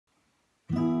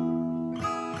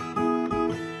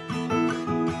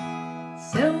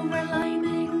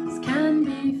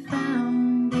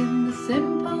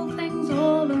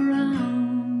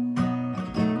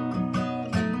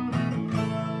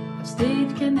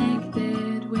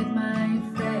connected with my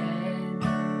friends.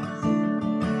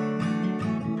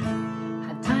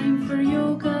 Had time for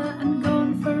yoga and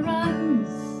gone for runs.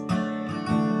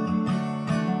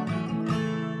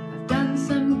 I've done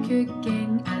some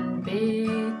cooking and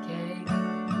baking,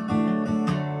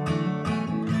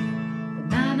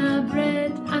 banana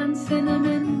bread and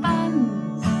cinnamon buns.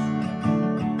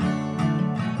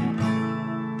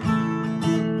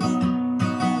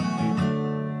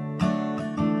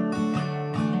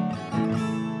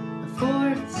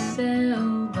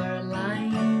 Silver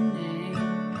lining.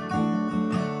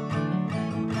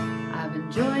 I've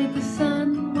enjoyed the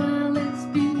sun while it's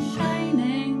been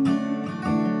shining.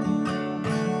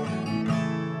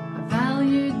 I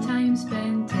value time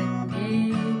spent in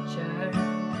nature.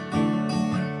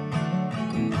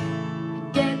 I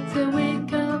get to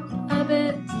wake up a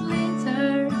bit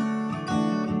later.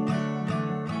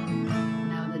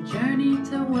 Now the journey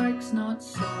to work's not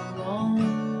so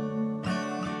long.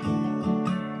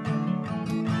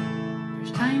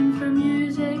 Time for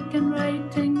music and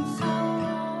writing songs.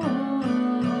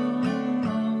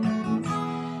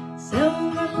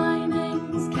 Silver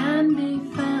linings can be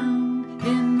found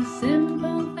in the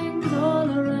simple things all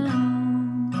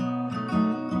around.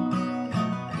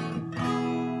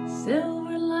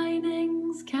 Silver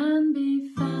linings can be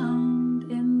found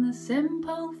in the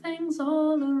simple things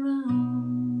all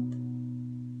around.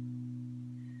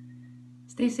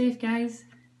 Stay safe, guys,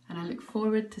 and I look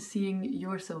forward to seeing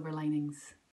your silver linings.